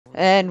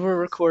And we're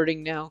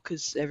recording now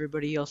because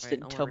everybody else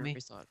didn't tell me.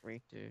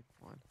 3, 2,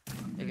 1.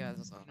 Hey guys,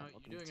 what's up?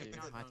 Welcome you're doing a to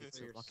countdown for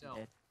Walking yourself.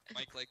 Dead.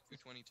 Mike like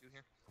 222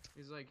 here.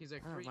 He's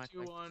like 3, Mike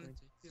 2, 1.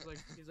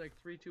 22. He's like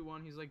 3, 2,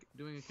 1. He's like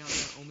doing a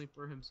countdown only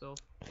for himself.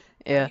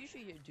 Yeah,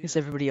 Usually you do because that.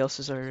 everybody else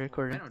is already I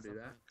recording. don't do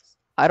that.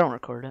 I don't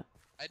record it.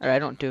 Or I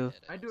don't do.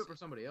 I do it for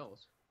somebody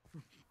else.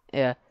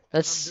 Yeah, If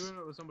that's. I'm doing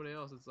it with somebody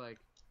else. It's like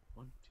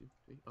 1, 2,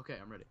 3. Okay,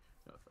 I'm ready.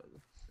 No,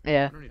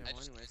 Yeah, I don't need I to.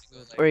 just anyways, go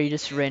like, or you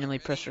just okay, randomly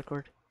ready, press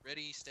record.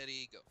 Ready,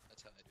 steady, go.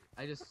 That's how I do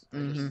it. I just.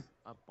 Mhm.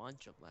 A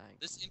bunch of lag.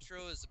 This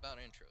intro is about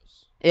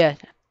intros. Yeah.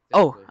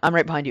 Oh, Exactly. I'm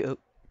right behind you. Oh,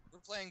 We're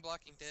playing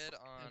Blocking Dead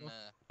on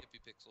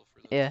hypixel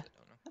for those Yeah. that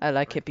don't know. I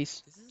like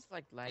hippies. This is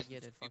like laggy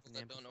at For people fucking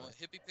that don't know what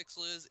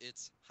hypixel is,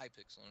 it's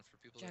hypixel, and for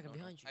people Jack, that I'm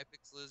don't know behind what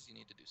hypixel is, you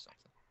need to do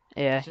something.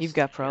 Yeah, Just you've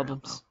got sit here.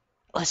 problems.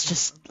 Let's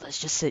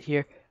just sit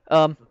here.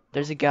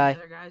 There's a Oh, guy.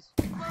 there, guys.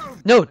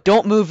 No,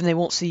 don't move and they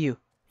won't see you.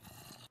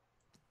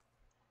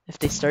 If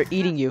they start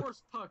eating you.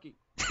 Horse Pucky.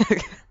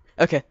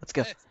 Okay, let's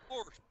go. That's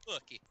horse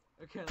pucky.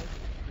 Okay, let's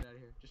get out of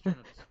here. Just try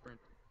not to sprint.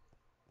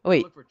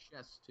 Wait, Look for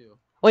chests too.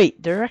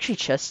 wait, there are actually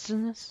chests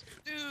in this?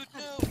 Dude,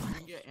 no! You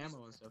can get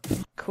ammo and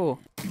stuff. Cool.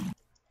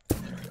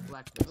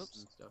 Black vests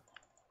and stuff.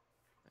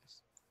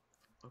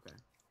 Okay.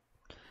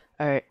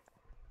 Alright.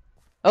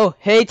 Oh,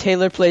 hey,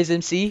 Taylor plays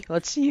MC.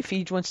 Let's see if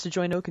he wants to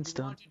join You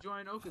Oakenstone. want to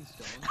join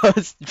Oakenstone? I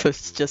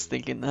was just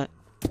thinking that.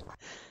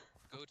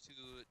 Go to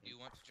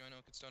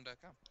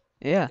youwanttojoinoakenstone.com.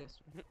 Yeah, Yes.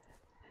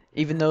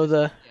 even though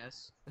the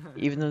Yes.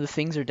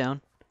 things are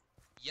down.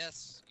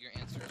 Yes, your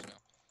answer is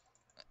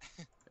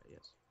no.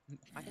 Yes.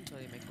 I can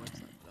totally make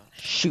website though.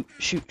 Shoot,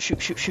 shoot,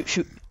 shoot, shoot, shoot,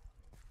 shoot.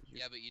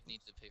 Yeah, but you'd need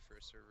to pay for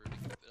a server to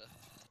keep it up.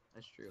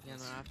 That's true. Yeah,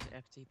 no, I have to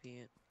FTP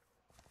it.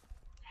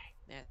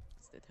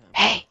 That's the time.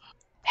 Hey,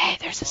 hey,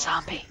 there's a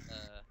zombie.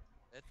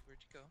 Ed, where'd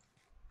you go?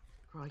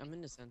 Crikey. I'm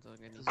in the center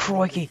again.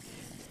 Crikey.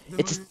 The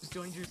It's- moon's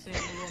joined your sand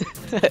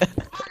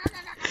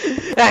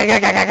Ah, ga,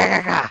 ga, ga, ga,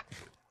 ga, ga.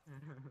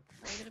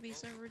 I'm gonna be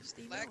server to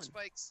Steve Lag Owen.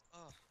 spikes.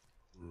 Oh.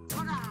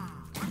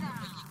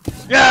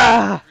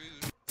 Ah!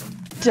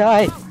 Rude.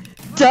 Die!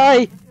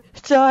 Die!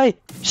 Die!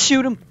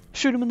 Shoot him!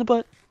 Shoot him in the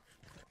butt.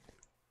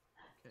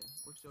 Okay,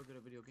 we're still good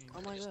at video games.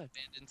 Oh my Just god.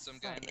 abandoned some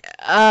guy in the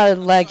Ah,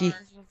 laggy.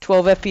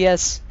 12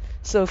 FPS.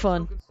 So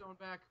fun. Oakenstone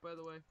back, by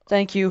the way.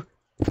 Thank you.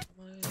 Oh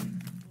my god. Oh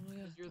my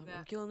god. You're I'm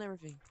that. killing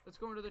everything. Let's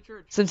go into the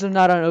church. Since I'm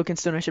not on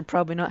Oakenstone, I should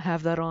probably not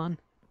have that on.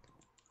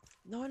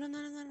 No, no,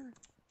 no, no, no, no.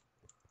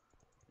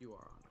 You are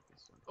on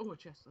Oakenstone. Oh, a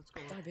chest. Let's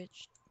go. Die,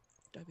 bitch.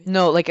 Die, bitch.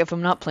 No, like if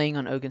I'm not playing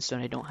on Oakenstone,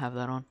 I don't have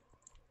that on.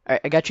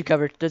 Alright, I got you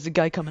covered. There's a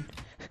guy coming.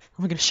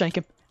 I'm gonna shank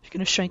him. I'm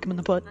gonna shank him in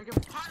the butt. Shank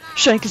him.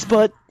 Shank his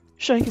butt.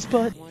 Shank his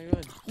butt. Oh my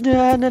god.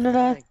 Nah, nah, nah,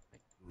 nah.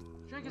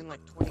 Shank his In butt.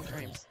 like 20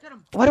 frames. Get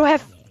him. Why do I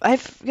have...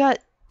 I've got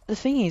the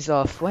thingies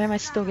off. Why am I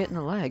still getting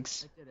the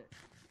lags? I did it.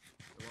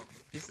 You're welcome.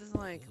 This is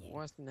like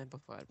worse than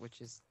Amplified, which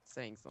is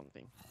saying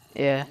something.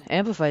 Yeah,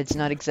 Amplified's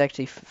not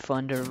exactly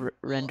fun to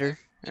render.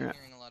 I've been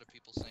hearing a lot of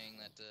people saying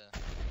that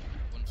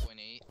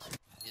 1.8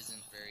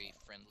 isn't very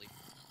friendly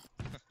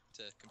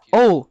to computers.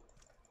 Oh!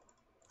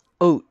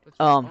 Oh, Let's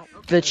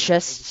the okay.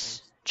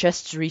 chests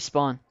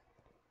respawn.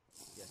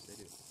 Yes, they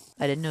do.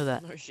 I didn't know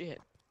that. No shit.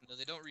 No,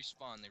 they don't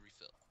respawn, they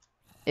refill.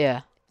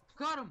 Yeah.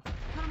 Got him.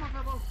 Cut him off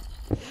that boat.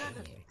 You got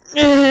this.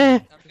 Okay.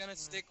 I'm gonna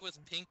stick with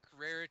pink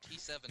rarity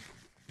 7.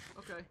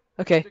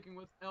 Okay. Sticking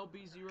with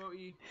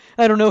LB0E.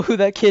 I don't know who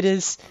that kid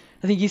is.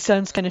 I think he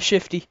sounds kind of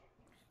shifty.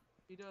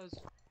 He does.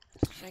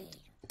 Shank.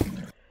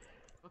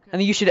 Okay. I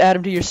think you should add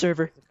him to your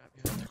server.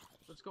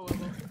 Let's go,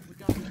 Elbow. We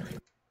got this, mate.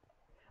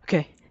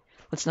 Okay.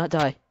 Let's not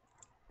die.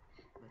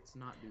 Let's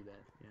not do that.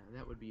 Yeah,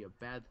 that would be a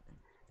bad thing.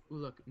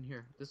 Ooh, look in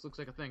here. This looks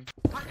like a thing.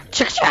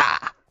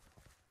 Cha-cha!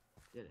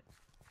 Did it.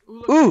 Ooh,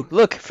 look. Ooh,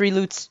 look, free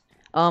loots.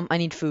 I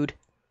need food.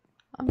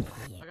 I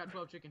got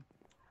 12 chicken.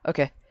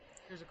 Okay.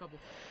 Here's a couple.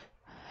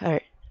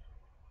 Alright.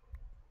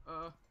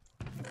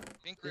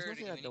 Pink This must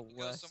rarity, be we like need the to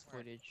go worst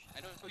somewhere. footage.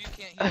 I know you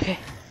can't hear Okay.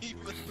 me,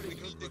 but we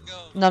need to go.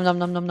 Nom nom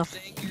nom nom nom.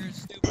 Staying here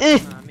is stupid. Eh.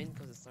 Nah, I mean,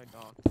 because it's so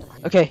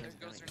dark. Okay.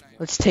 Ghosts are nice.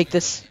 Let's take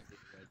this.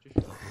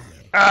 Just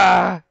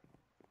Ah!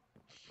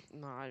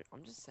 No,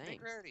 I'm just saying.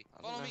 Pink rarity,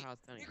 I follow don't know me. how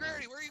it's done. Pink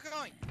rarity, where are you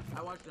going?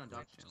 I watched it on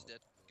Doc's She's channel. dead.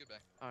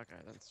 Goodbye.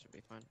 Okay, that should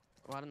be fine.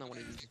 Well, I don't know what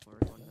it uses for.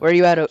 Where are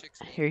you at?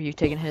 Here, you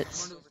taking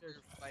hits. Over here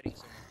fighting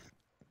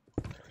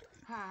someone.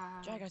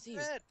 Ah. Jack, I see you.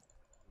 Red!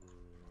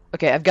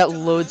 Okay, I've got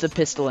loads of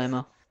pistol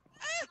ammo.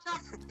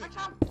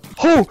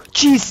 Oh,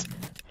 jeez!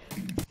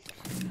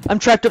 I'm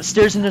trapped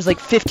upstairs and there's like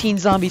 15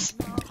 zombies.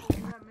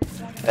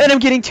 And I'm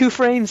getting 2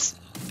 frames.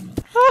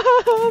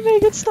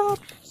 Make it stop.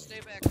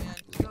 Stay back, man.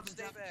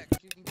 Stay back.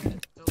 You can get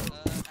it. Elbow.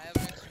 I have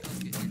an extra health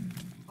kit here.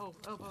 Oh,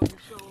 Elbow,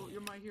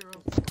 you're my hero.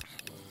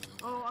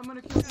 Oh, I'm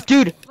gonna kill you.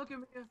 Dude! Look at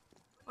me.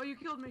 Oh, you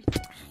killed me.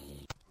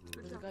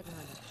 There's a guy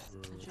behind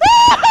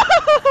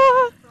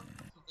you.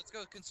 Let's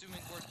go consuming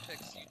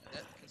vortex.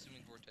 That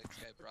consuming vortex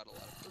guy brought a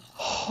lot of food.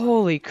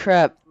 Holy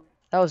crap.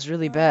 That was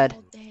really bad.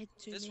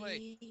 This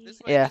way. This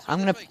way. Yeah, this way, I'm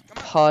this gonna way. Come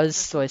on. pause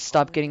so I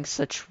stop getting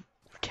such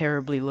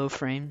terribly low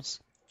frames.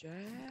 Jack.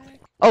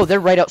 Oh, they're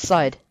right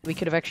outside. We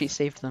could have actually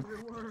saved them.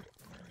 Good work.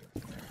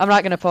 I'm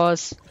not gonna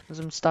pause. I'm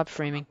gonna stop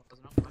framing.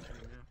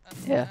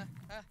 Yeah.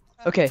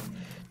 Okay.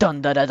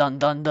 Dun dun dun dun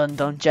dun dun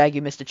dun. Jag,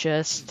 you missed a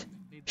chest.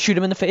 Shoot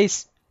him in the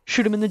face.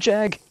 Shoot him in the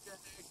Jag.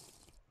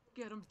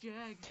 Get him,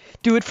 Jag.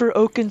 Do it for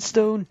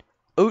Oakenstone.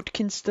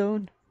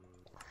 Oatkenstone.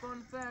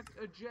 Fun fact,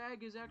 a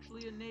Jag is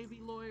actually a Navy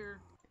lawyer.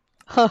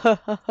 Ha ha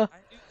ha ha. I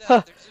knew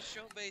that. There's a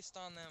show based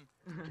on them.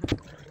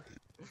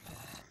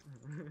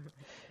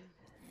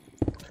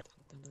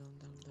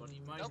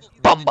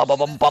 Bum bum bum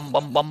bum bum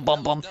bum bum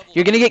bum bum.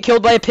 You're gonna get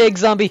killed by a pig,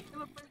 zombie.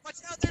 Watch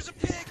out, there's a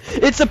pig!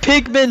 It's a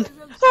pigman.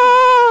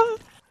 Ah!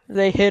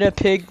 They hit a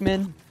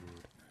pigman.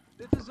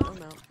 It's a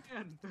zombie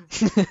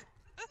man.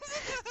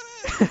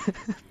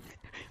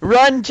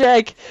 Run,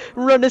 Jag.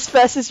 Run as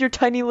fast as your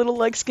tiny little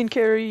legs can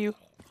carry you.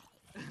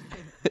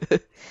 Is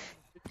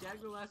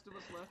Jag the last of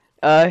us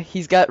left?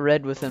 He's got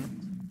Red with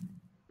him.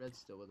 Red's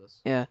still with us.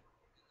 Yeah.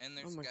 And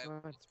there's Oh a my guy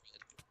God. with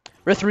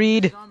red.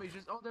 Rethreed. Zombies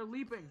just, oh, they're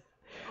leaping.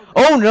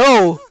 Oh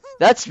no!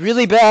 That's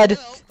really bad.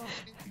 Help.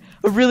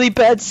 A really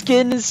bad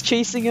skin is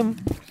chasing him.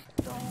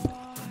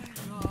 God.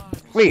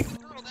 Wait.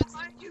 No, that's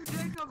Thank you,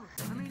 Jacob.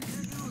 I mean,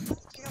 dude.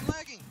 I'm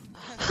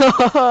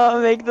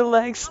lagging. Make the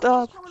lag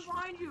stop. Someone's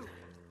behind you.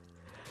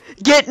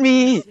 Get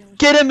me!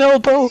 Get him,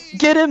 Elbow!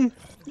 Get him!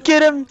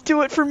 Get him!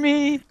 Do it for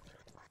me!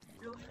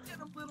 You're like, get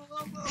him, little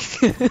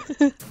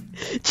elbow.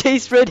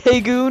 Chase Red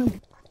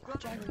Hagoon!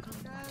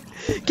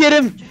 Get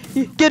him!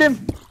 Get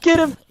him! Get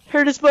him!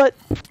 Hurt his butt!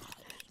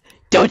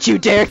 Don't you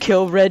dare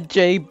kill Red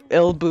J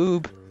L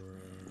Boob!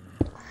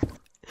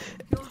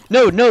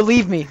 No, no,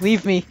 leave me!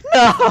 Leave me!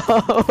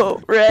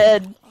 No!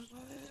 Red!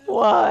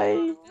 Why?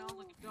 Down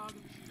like a dog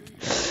in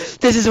the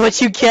street. This is what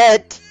you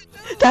get!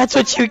 That's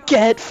what you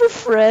get for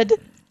Fred!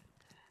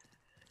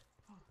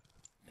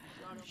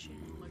 Shot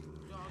him like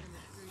a dog in the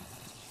street.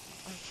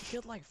 I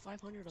killed like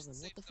 500 of them.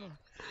 What the fuck?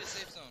 Get a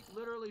safe zone.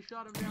 Literally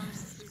shot him down in the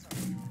street.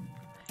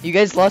 You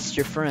guys lost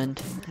your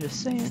friend. I'm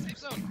just saying. Safe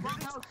zone.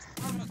 Farmhouse.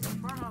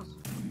 Farmhouse.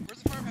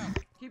 Where's the farmhouse?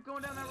 Keep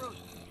going down that road.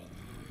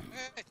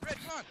 Hey, Red,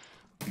 come on.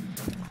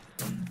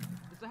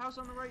 It's the house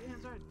on the right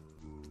hand side.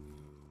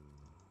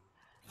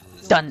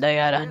 Dun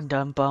dun dun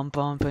dun bum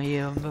bum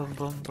bum bum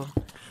bum bum.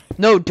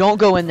 No, don't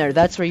go in there.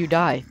 That's where you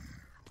die.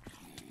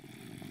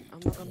 I'm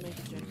not gonna make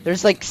it, Jag.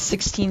 There's like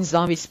 16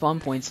 zombie spawn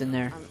points in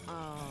there.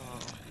 Oh.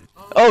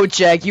 Oh,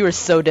 Jag, you are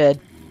so dead.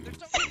 There's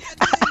so many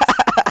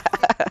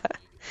dead things.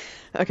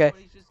 Okay. Oh,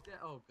 he's just dead.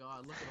 Oh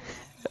god, look at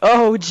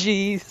him. Oh,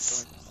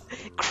 jeez.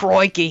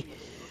 Crikey.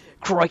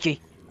 Crikey.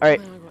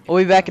 Alright,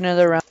 we'll be back in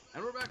another round.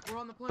 And we're back. We're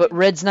on the plane. But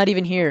Red's not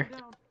even here.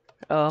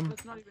 Down.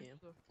 That's not even.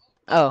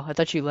 Oh, I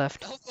thought you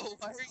left. Elbow,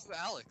 why are you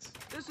Alex?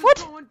 This is What?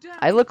 going down.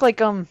 I look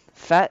like,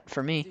 fat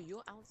for me. Dude,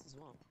 you're Alex as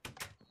well.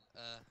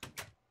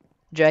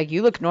 Jag,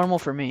 you look normal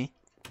for me.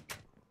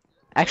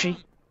 Actually,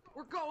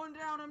 We're going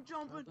down. I'm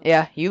jumping.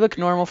 yeah, you look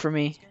normal for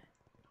me.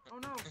 Oh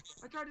no!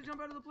 I tried to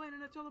jump out of the plane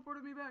and it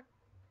teleported me back.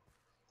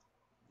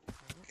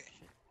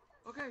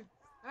 Okay.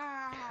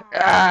 Ah!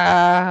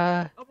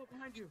 Ah. Elbow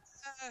behind you.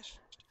 Gosh.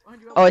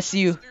 Behind you. Oh, I Elbow. see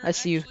you. There I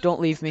see you. actually Don't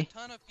was leave a me.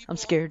 ton of people I'm on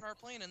scared. our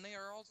plane and they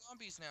are all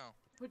zombies now.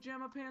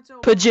 Pajama pants.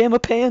 Elbow. Pajama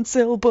pants,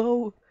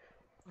 elbow.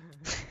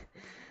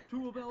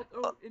 Tool belt.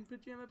 Oh, in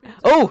pajama pants.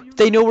 Oh, Elbow, you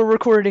they know we're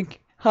recording.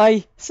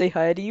 Hi, say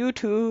hi to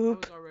YouTube. I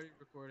was already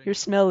recording. You're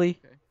smelly.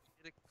 Okay.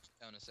 Hit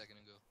it down a second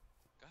ago.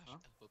 Gosh, Huh?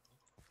 Elbow.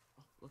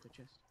 Oh, look at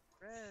chest.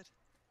 Red.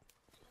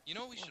 You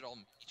know we should all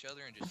meet each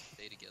other and just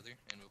stay together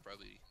and we'll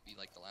probably be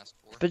like the last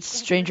four. But it's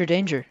stranger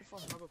danger.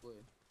 What the fuck? Probably.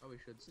 Probably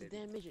should It's a stay.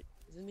 damn midget.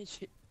 It's a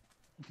midget.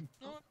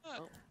 No, I'm not.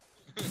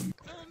 Oh.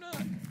 No, I'm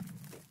not.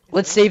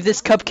 Let's save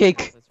this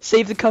cupcake.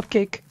 Save the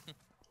cupcake.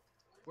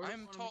 Where do we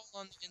I'm wanna tall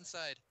on the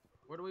inside.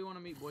 meet- Where do we want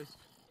to meet, boys?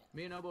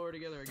 Me and Elbow are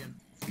together again.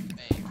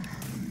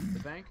 Bang. The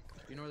bank?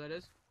 You know where that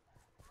is?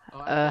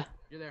 Oh,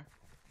 you're there.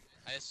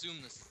 I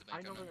assume this is the I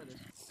bank. know I'm where not that is.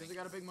 sure. Does it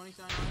got a big money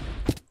sign on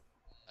it?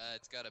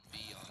 It's got a B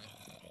on it.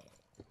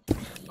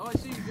 Oh, I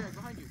see you, Jared,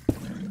 behind you.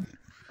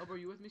 Elbow, are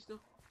you with me still?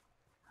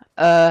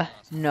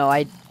 No,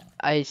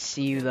 I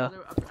see you though.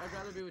 I'd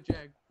rather be with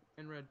Jag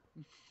and Red.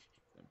 I'm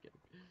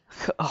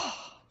kidding.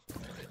 Oh.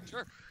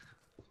 Sure.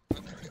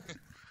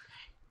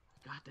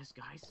 Got this,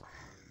 guys.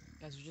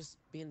 Guys, we're just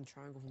being in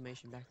triangle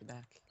formation back to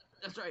back.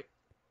 That's right.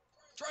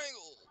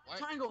 Triangle. Why?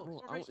 Triangle. Oh,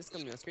 formation. it's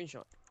gonna be a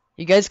screenshot.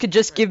 You guys could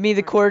just give me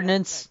the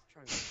coordinates.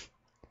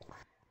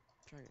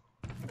 Triangle.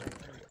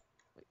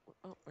 Wait, what?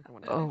 Oh, okay,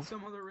 one. Oh.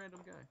 Some other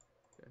random guy.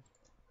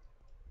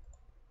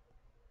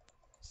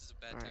 This is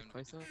a bad Alright, time to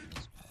close up.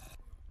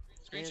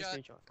 And Screenshot.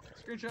 screenshot.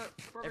 Screenshot.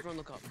 Perfect. Everyone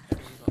look up.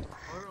 Everyone look up.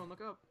 Oh, everyone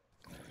look up.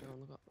 Everyone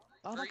look up.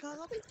 Oh my Hurry. god,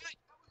 look at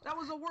That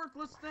was a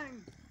worthless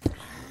thing.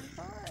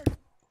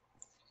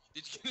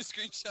 Did you get a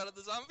screenshot of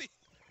the zombie?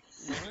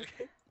 Oh my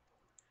god.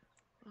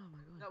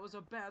 That was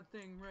a bad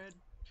thing, Red.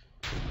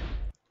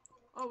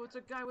 Oh, it's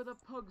a guy with a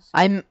pug.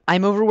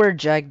 I'm over where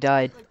Jag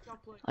died, Like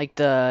Joplin. like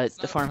the It's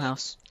not a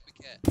farmhouse. We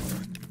can't.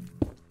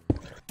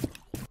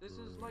 This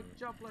is like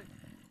Joplin.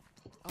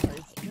 Oh,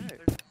 it's Joe.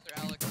 They're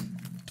Alex.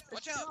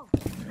 Watch It's out! Joe.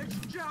 It's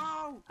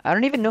Joe. I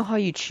don't even know how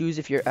you choose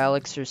if you're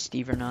Alex or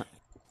Steve or not.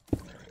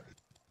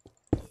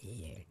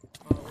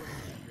 Oh,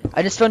 we're gonna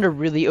I just found a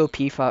really OP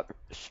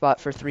spot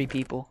for 3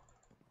 people.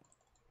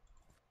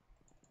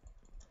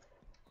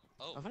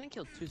 Oh, I've only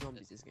killed 2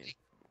 zombies this game.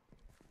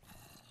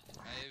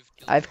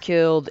 I've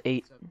killed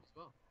 8. Seven as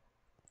well.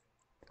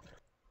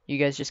 You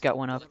guys just got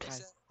one up. Look, I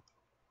said,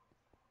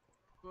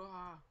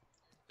 Ah,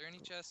 is there any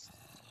chests?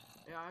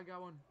 yeah, I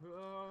got one.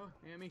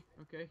 Amy,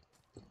 okay.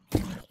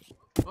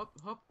 Up,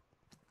 up.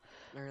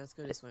 Alright, let's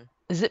go this way.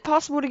 Is it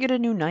possible to get a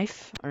new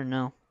knife or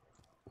no?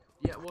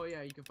 Yeah, well,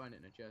 yeah, you can find it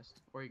in a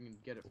chest, or you can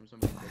get it from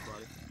somebody's dead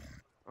body.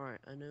 Alright,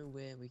 I know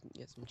where we can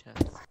get some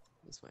chests.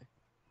 This way.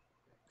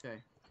 Okay,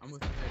 I'm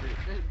with you.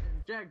 Hey,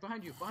 Jag,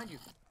 behind you, behind you.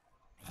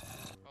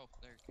 Oh,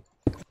 there. Alright,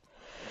 this way.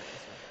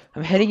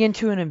 I'm heading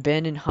into an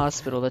abandoned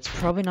hospital. That's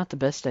probably not the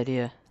best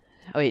idea.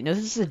 Oh wait, no,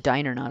 this is a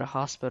diner, not a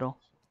hospital.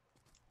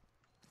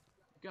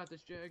 You got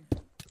this, Jag.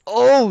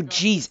 Oh,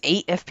 jeez,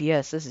 8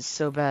 FPS. This is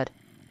so bad.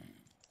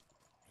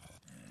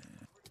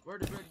 Where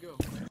did Red go?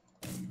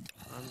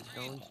 I'm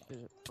going to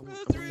the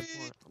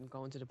pond. I'm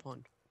going to the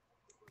pond.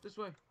 This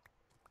way.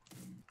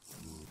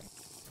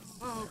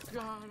 Oh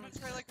God. I'm gonna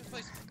try like this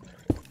place.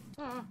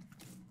 Ah,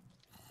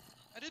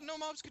 I didn't know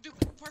mobs could do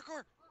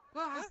parkour.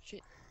 ah,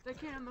 Shit. they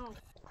can though.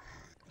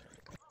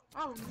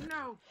 Oh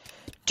no.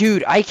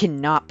 Dude, I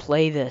cannot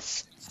play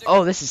this.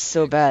 Oh, this is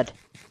so bad.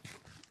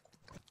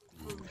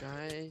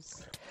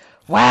 Guys.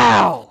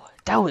 Wow,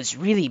 that was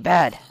really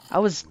bad.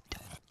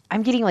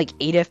 I'm getting like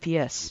 8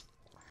 FPS.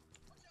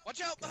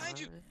 Watch out behind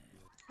you.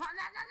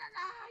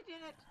 I did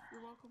it.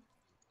 You're welcome.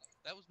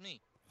 That was me.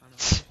 I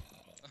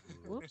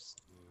know. Whoops.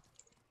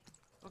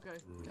 Okay.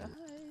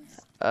 Guys.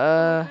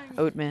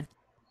 Oatman.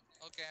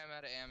 Okay, I'm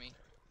out of ammo.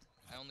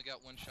 I only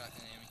got 1 shotgun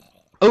ammo.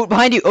 Oat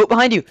behind you, Oat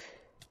behind you.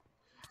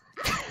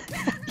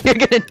 You're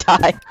gonna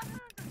die.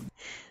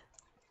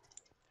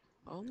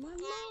 Oh my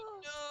Oh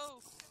lord. no!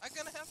 I'm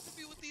gonna have to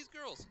be with these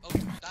girls. Oh,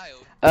 die,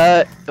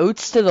 Oat.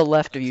 Oat's to the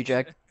left of you,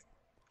 Jack. I'm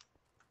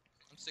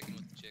sticking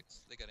with the chicks.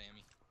 They got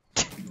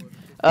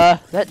ammo.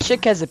 That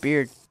chick has a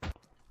beard.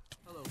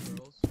 Hello,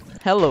 girls.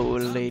 Hello,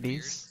 It's not a beard,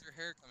 ladies. it's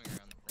her hair coming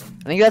around the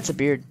front. I think that's a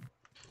beard.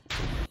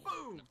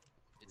 Boom.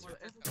 It's What her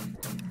hair the coming.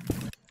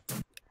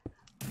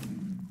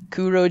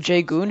 Kuro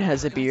J Goon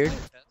has a beard.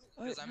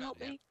 Because I'm out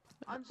now.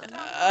 I'm sorry.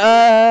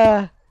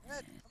 Uh,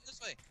 Red, come this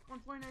way.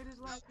 1.8 is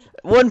left.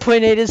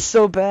 1.8 is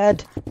so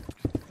bad.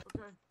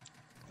 Okay.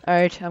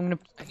 Alright, I'm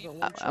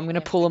gonna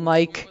pull a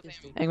mic. With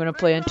ammo. I'm gonna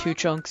play on 2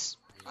 chunks.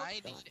 I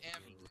need ammo,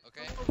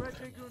 okay? Oh, Red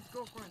J Goon's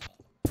girlfriend.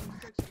 She's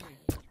texting me.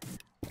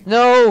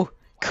 No!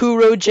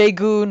 Kuro J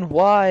Goon,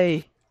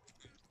 why?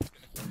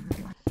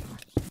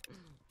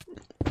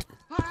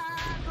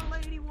 Ah, the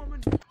lady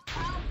woman. Oh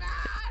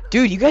God.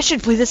 Dude, you guys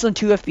should play this on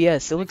 2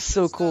 FPS. It looks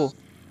so cool.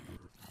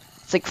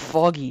 It's like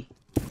foggy.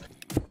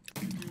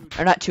 Dude,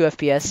 Or not 2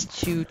 FPS,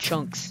 2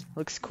 chunks.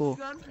 Looks cool.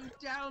 gunned me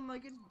down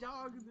like a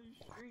dog in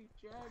the street,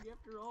 Jag.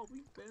 After all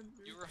we've been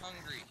through. You were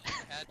hungry. You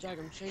had to. Jag,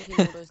 I'm shanking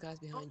all those guys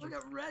Oh, behind look you.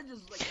 at Red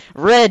just like.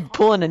 Red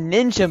pulling a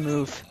ninja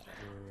move.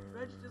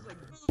 Red's just like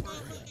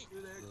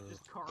through there,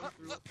 just carved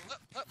through.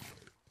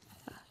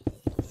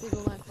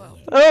 Single line file.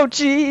 Oh,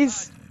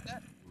 jeez.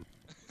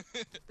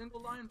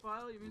 Single line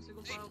file? You mean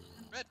single file?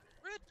 Red,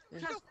 red,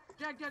 Yeah. Chest!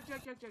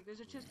 Jag. There's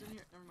a chest in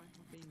here. Never mind.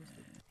 Okay, you missed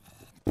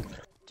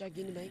it. Jag,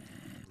 give me bank.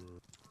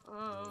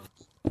 I'm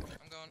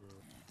going.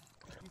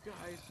 You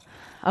guys.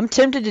 I'm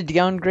tempted to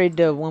downgrade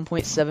to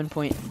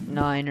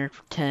 1.7.9 or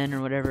 10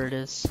 or whatever it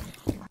is.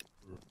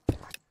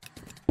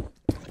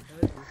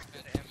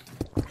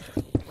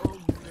 Oh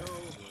no.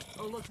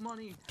 Oh look,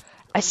 money.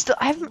 I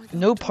have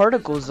no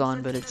particles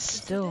on, but it's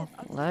still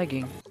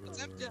lagging.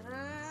 It's empty.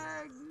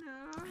 Jag,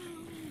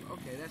 no.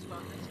 Okay, that's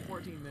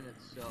 14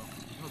 minutes, so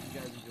I hope you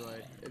guys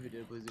enjoyed. If you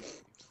did, please.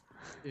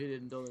 If you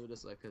didn't, don't leave a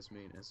dislike, because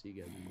me and I'll see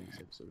you guys in the next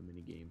episode of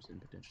Minigames and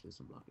potentially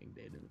some blocking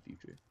data in the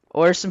future.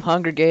 Or some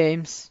Hunger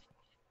Games.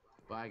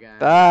 Bye, guys.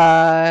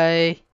 Bye.